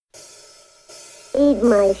Eat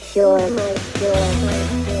my short, my short, my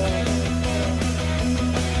short.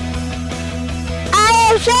 I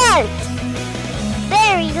am short!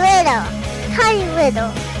 Very little, tiny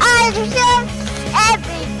little. I am short!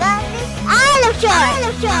 Everybody, I am short! I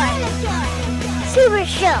am short! Super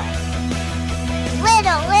short!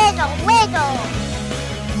 Little, little, little!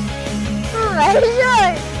 I am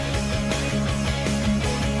short!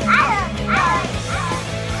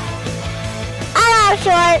 I am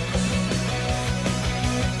short!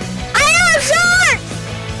 Short!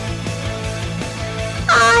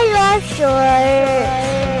 I love short.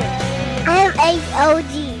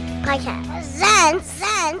 MHOG podcast. Zen,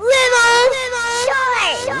 little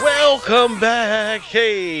short. Welcome back.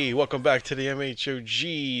 Hey, welcome back to the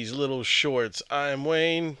MHOG's Little Shorts. I'm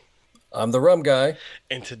Wayne. I'm the rum guy.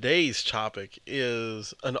 And today's topic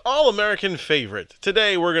is an all-American favorite.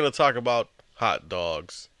 Today we're going to talk about hot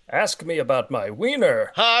dogs. Ask me about my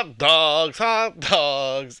wiener. Hot dogs, hot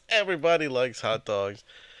dogs. Everybody likes hot dogs.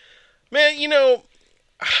 Man, you know,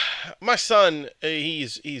 my son,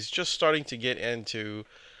 he's just starting to get into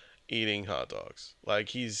eating hot dogs. Like,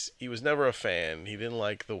 he was never a fan. He didn't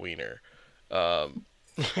like the wiener.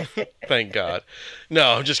 Thank God.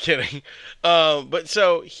 No, I'm just kidding. But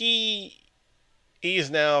so he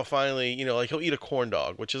is now finally, you know, like, he'll eat a corn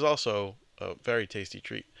dog, which is also a very tasty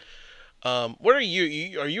treat. What are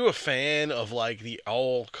you? Are you a fan of like the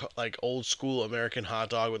old school American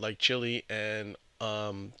hot dog with like chili and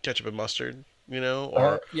ketchup and mustard? You know,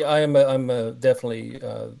 or yeah, I'm definitely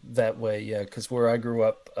that way. Yeah, because where I grew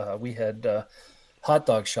up, we had hot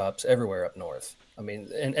dog shops everywhere up north. I mean,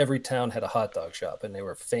 and every town had a hot dog shop, and they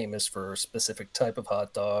were famous for a specific type of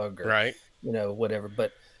hot dog, or right? You know, whatever.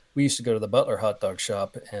 But we used to go to the Butler hot dog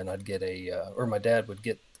shop, and I'd get or my dad would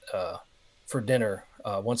get for dinner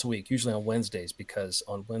once a week, usually on Wednesdays, because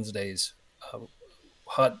on Wednesdays,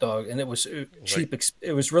 hot dog, and it was cheap.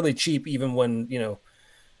 It was really cheap, even when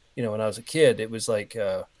when I was a kid. It was like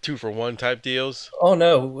 2 for 1 type deals. Oh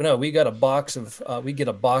no, we got a box of we get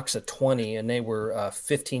a box of 20, and they were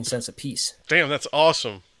 15 cents a piece. Damn, that's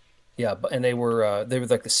awesome. Yeah, and they were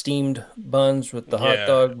like the steamed buns with the hot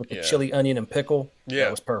dog with the chili, onion, and pickle. Yeah,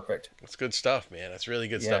 that was perfect. That's good stuff, man. That's really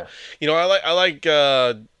good stuff. You know, I like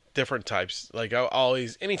different types. Like, I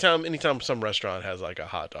always, anytime some restaurant has like a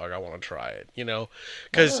hot dog, I want to try it. You know,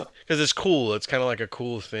 because it's cool. It's kind of like a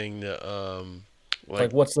cool thing to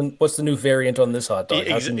like what's the new variant on this hot dog?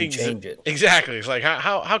 How can you change it? Exactly. It's like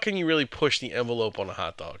how can you really push the envelope on a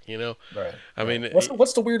hot dog? You know, right? I mean,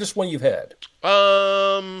 what's the weirdest one you've had?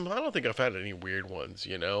 I don't think I've had any weird ones.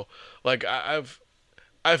 You know, like I've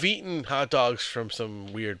eaten hot dogs from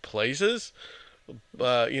some weird places.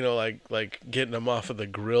 You know, like getting them off of the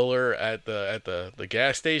griller at the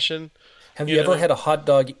gas station. Have you ever had a hot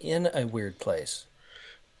dog in a weird place?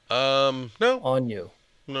 No. On you?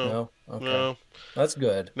 No. Okay. No. That's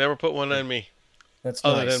good. Never put one on me. That's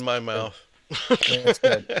other nice. than my mouth. That's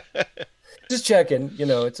good. Just checking. You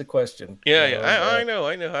know, it's a question. Yeah, I know.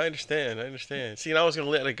 I understand. See, and I was gonna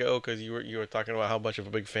let it go because you were talking about how much of a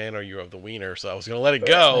big fan are you of the wiener, so I was gonna let it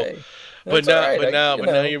go. Hey, but now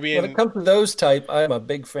you're being. When it comes to those type, I'm a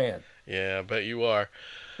big fan. Yeah, I bet you are.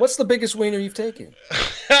 What's the biggest wiener you've taken?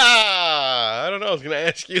 I don't know. I was gonna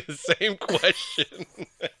ask you the same question.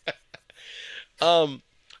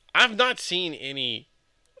 I've not seen any.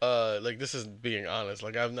 Like, this is being honest.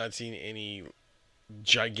 Like, I've not seen any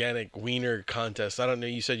gigantic wiener contests. I don't know.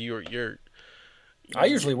 You said you're. I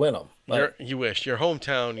usually win them. You wish your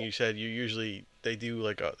hometown. You said they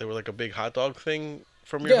do they were like a big hot dog thing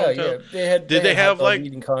from your hometown. Yeah. Did they have like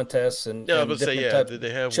eating contests and Did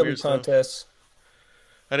they have chili weird contests? Stuff?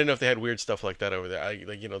 I didn't know if they had weird stuff like that over there.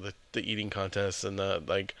 The eating contests and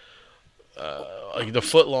like the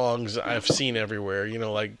footlongs I've seen everywhere. You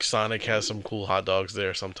know, like Sonic has some cool hot dogs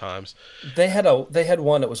there sometimes. They had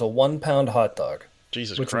one that was a 1 pound hot dog.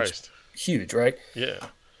 Jesus Christ. Huge, right? Yeah.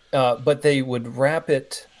 But they would wrap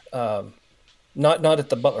it, not at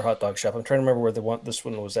the Butler hot dog shop. I'm trying to remember where this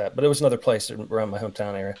one was at, but it was another place around my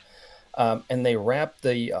hometown area. And they wrapped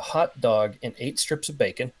the hot dog in 8 strips of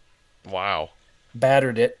bacon. Wow.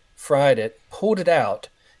 Battered it, fried it, pulled it out,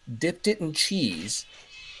 dipped it in cheese,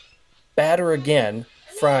 batter again,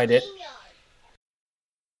 fried it,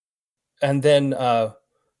 and then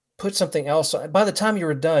put something else on. By the time you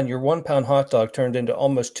were done, your 1 pound hot dog turned into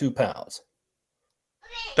almost 2 pounds.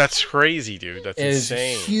 That's crazy, dude. That's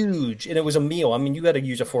insane. It's huge, and it was a meal. I mean, you got to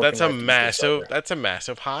use a fork. That's a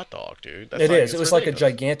massive hot dog, dude. It is. It was like a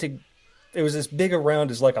gigantic. It was as big around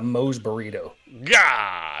as like a Moe's burrito.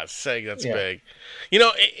 God's sake, that's big. You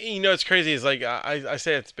know, it's crazy. It's like I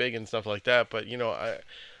say it's big and stuff like that, but you know,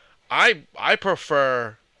 I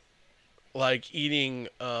prefer like eating.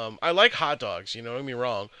 I like hot dogs. Don't get me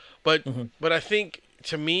wrong, but Hmm. but I think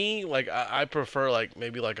to me, like I prefer like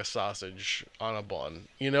maybe like a sausage on a bun.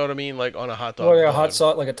 You know what I mean? Like on a hot Or dog a hot bun.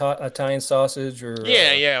 sauce, like Italian sausage, or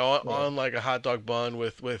Yeah, yeah, on, yeah, on like a hot dog bun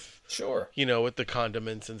with sure. with the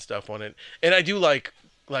condiments and stuff on it. And I do like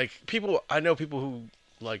people. I know people who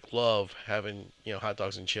like love having hot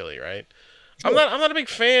dogs and chili. Right? Sure. I'm not a big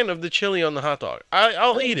fan of the chili on the hot dog. I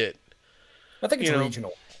I'll eat think it. I think it's You know,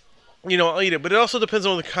 regional. I'll eat it, but it also depends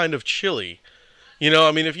on the kind of chili.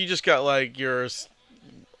 I mean, if you just got like your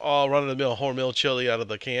all run of the mill Hormel chili out of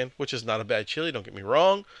the can, which is not a bad chili, don't get me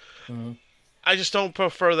wrong. Hmm. I just don't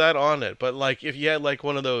prefer that on it. But like if you had like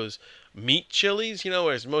one of those meat chilies,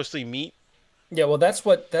 where it's mostly meat, Yeah, well,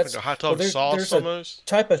 like a hot well, dog sauce there's a almost.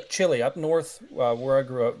 type of chili up north where I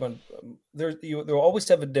grew up. When they'll always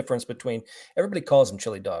have a difference between everybody calls them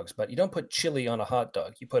chili dogs, but you don't put chili on a hot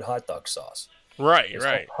dog. You put hot dog sauce. Right, There's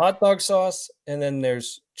right. hot dog sauce, and then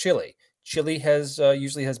there's chili. Chili has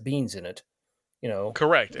usually has beans in it. You know,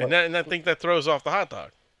 Correct. what And I think that throws off the hot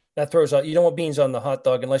dog. that throws out. You don't want beans on the hot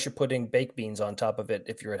dog unless you're putting baked beans on top of it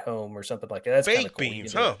if you're at home or something like that. That's kind of Baked cool. You can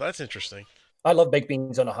beans, do huh? that. That's interesting. I love baked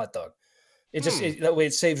beans on a hot dog. Hmm. That way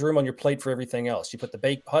it saves room on your plate for everything else. You put the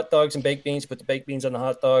baked hot dogs and baked beans. You put the baked beans on the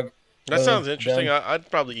hot dog. That Boom, sounds interesting. done. I'd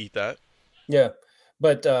probably eat that. Yeah,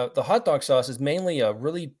 but the hot dog sauce is mainly a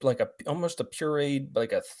really like a almost a pureed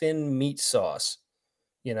like a thin meat sauce.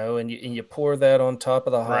 And you pour that on top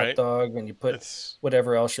of the hot Right. dog, and you put It's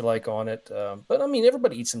whatever else you like on it. But I mean,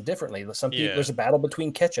 everybody eats them differently. Some people yeah, there's a battle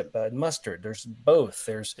between ketchup and mustard. There's both.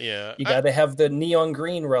 There's yeah. You got to have the neon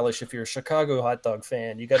green relish if you're a Chicago hot dog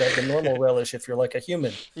fan. You got to have the normal relish if you're like a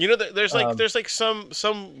human. There's like Um,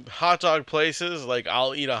 some hot dog places like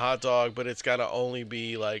I'll eat a hot dog, but it's gotta only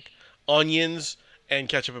be like onions and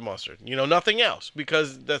ketchup and mustard. Nothing else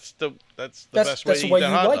because that's the best way that's to the eat way that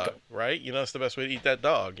you hot like dog, them. right? It's the best way to eat that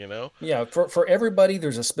dog. Yeah, for everybody,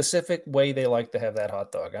 there's a specific way they like to have that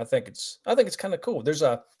hot dog. I think it's kind of cool.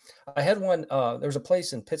 I had one. There's a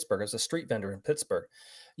place in Pittsburgh. There's a street vendor in Pittsburgh.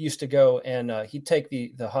 Used to go and he'd take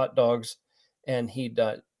the hot dogs, and he'd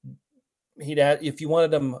add if you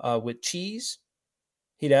wanted them with cheese.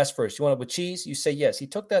 He'd ask first, "You want it with cheese?" You say yes. He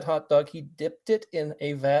took that hot dog, he dipped it in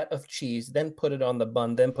a vat of cheese, then put it on the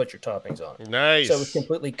bun, then put your toppings on it. So it was Nice.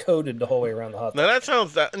 completely coated the whole way around the hot Now dog. that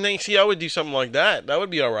sounds that. And then see, I would do something like that. That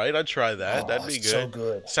would be all right. I'd try that. Oh, That'd be it's so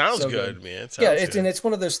good. good. Sounds So good. good, man. Yeah, Sounds good. it's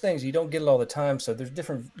one of those things you don't get it all the time. So there's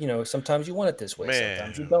different, sometimes you want it this way,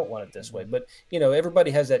 sometimes you Man. don't want it this way. But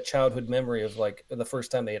everybody has that childhood memory of like the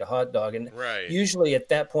first time they ate a hot dog, and Right. usually at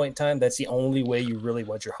that point in time, that's the only way you really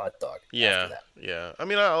want your hot dog. After Yeah. that, Yeah. I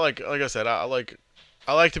mean, I like I said, I like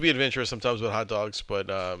to be adventurous sometimes with hot dogs, but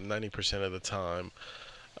 90% of the time,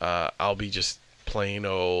 I'll be just plain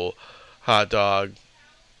old hot dog,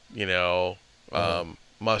 you know, uh,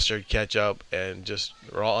 mustard, ketchup, and just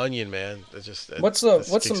raw onion, man. That's what's the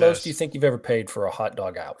kicks most you ass. think you've ever paid for a hot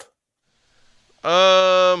dog out?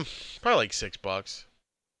 Probably like $6.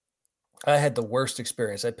 I had the worst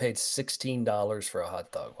experience. I paid $16 for a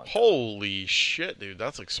hot dog one time. Holy shit, dude,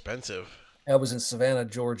 that's expensive. I was in Savannah,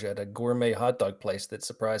 Georgia, at a gourmet hot dog place that,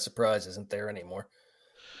 surprise, surprise, isn't there anymore.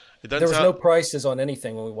 It There doesn't was sound no prices on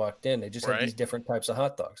anything when we walked in. They just had right. these different types of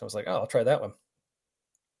hot dogs. I was like, oh, I'll try that one.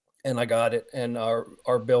 And I got it. And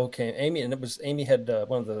our bill came, Amy, and it was, Amy had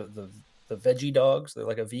one of the veggie dogs. They're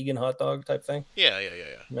like a vegan hot dog type thing. Yeah, yeah, yeah,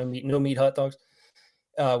 yeah. No meat hot dogs.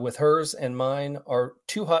 With hers and mine, our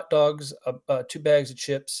two hot dogs, two bags of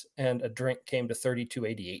chips, and a drink came to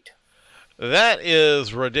 $32.88. That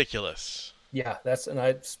is ridiculous. Yeah, that's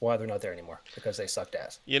why they're not there anymore, because they sucked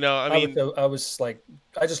ass. I mean, I was like,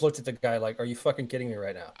 I just looked at the guy like, "Are you fucking kidding me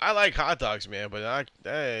right now?" I like hot dogs, man, but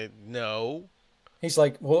no. He's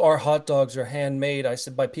like, "Well, our hot dogs are handmade." I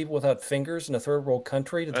said, "By people without fingers in a third world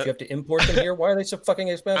country? Did Uh, you have to import them here? Why are they so fucking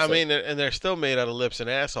I expensive?" mean, and they're still made out of lips and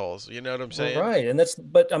assholes. You know what I'm Well, saying? right,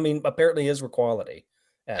 but I mean, apparently is quality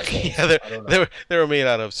assholes. Yeah, I don't they know. were they were made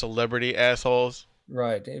out of celebrity assholes.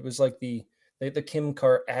 Right, it was like the Kim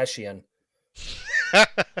Kardashian.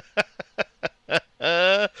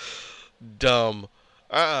 Dumb.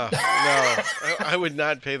 No, I would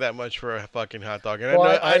not pay that much for a fucking hot dog. And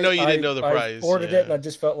Well, I know you didn't know the I price. ordered it and Yeah, I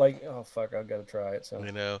just felt like, oh fuck, I've got to try it. So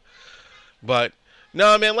you know. But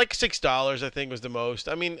no, man, like $6 I think was the most.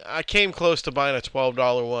 I mean, I came close to buying a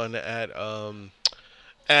 $12 one at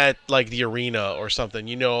like the arena or something.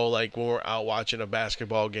 Like when we're out watching a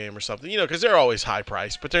basketball game or something. Because they're always high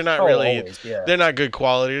priced, but they're not oh, really. always, yeah. They're not good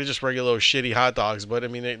quality. They're just regular little shitty hot dogs. But I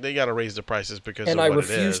mean, they got to raise the prices because And of I what it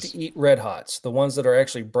refuse is. to eat Red Hots, the ones that are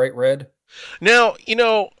actually bright red. Now,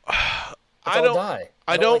 It's all dye.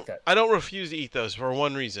 I don't like that. I don't refuse to eat those for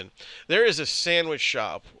one reason. There is a sandwich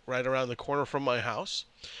shop right around the corner from my house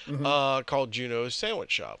called Juno's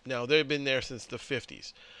Sandwich Shop. Now, they've been there since the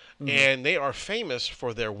 50s, and they are famous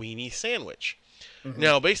for their weenie sandwich.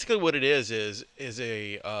 Now, basically what it is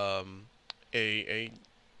a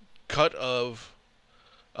cut of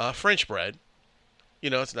French bread. You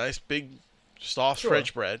know, it's nice, big, soft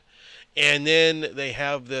French bread. And then they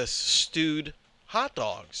have this stewed hot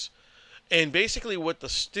dogs. And basically what the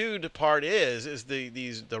stewed part is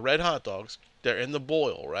the red hot dogs, they're in the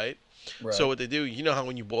boil, right? So what they do, you know how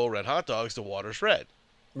when you boil red hot dogs, the water's red.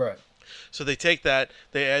 Right. So they take that,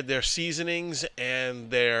 they add their seasonings and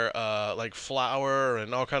their like flour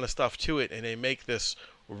and all kind of stuff to it, and they make this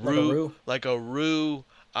roux, like a roux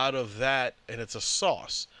out of that, and it's a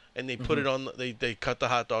sauce. And they put it on, they cut the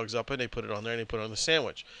hot dogs up and they put it on there and they put it on the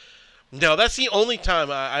sandwich. Now, that's the only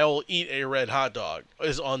time I will eat a red hot dog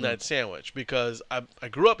is on that sandwich, because I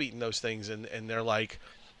grew up eating those things, and they're like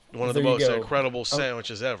one of the most incredible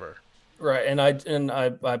sandwiches ever. Right, and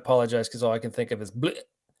I apologize because all I can think of is bleh.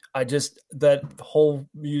 I just, that whole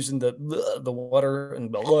using the water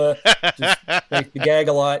and just make me gag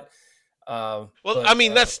a lot. I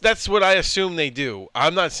mean, that's what I assume they do.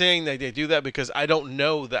 I'm not saying that they do that because I don't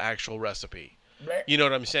know the actual recipe. Bleh. You know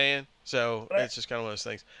what I'm saying? So it's just kind of one of those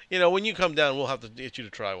things. You know, when you come down, we'll have to get you to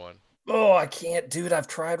try one. Oh, I can't, dude. I've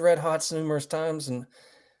tried Red Hots numerous times, and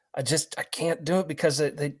I can't do it because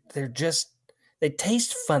they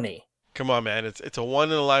taste funny. Come on, man. It's a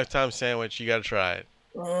one in a lifetime sandwich. You got to try it.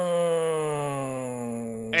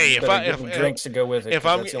 Hey, if drinks to go with it. If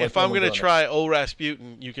I'm gonna try Old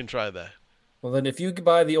Rasputin, you can try that. Well, then if you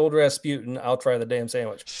buy the Old Rasputin, I'll try the damn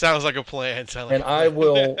sandwich. Sounds like a plan. I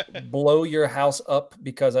will blow your house up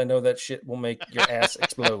because I know that shit will make your ass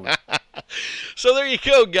explode. So there you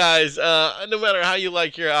go, guys. No matter how you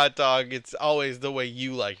like your hot dog, it's always the way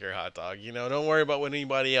you like your hot dog. You know, don't worry about what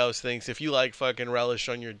anybody else thinks. If you like fucking relish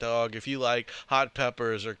on your dog, if you like hot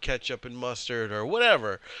peppers or ketchup and mustard or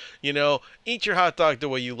whatever, you know, eat your hot dog the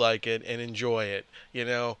way you like it and enjoy it. You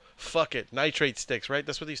know, fuck it. Nitrate sticks, right?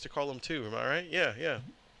 That's what they used to call them too. Am I right? Yeah.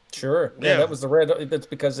 Sure. Yeah, that was the red. That's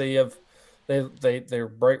because they're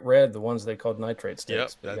bright red. The ones they called nitrate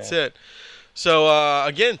sticks. Yep, that's it. So,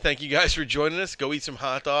 again, thank you guys for joining us. Go eat some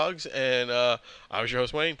hot dogs. And I was your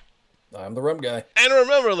host, Wayne. I'm the rum guy. And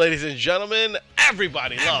remember, ladies and gentlemen,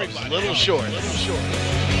 everybody loves Little Short.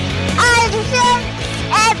 I love short.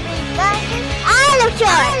 Everybody. I love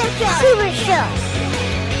short. Super short.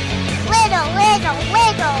 Wiggle.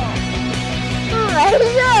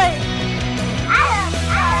 Short.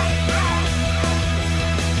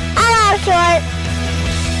 I love short.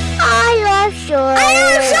 I love short.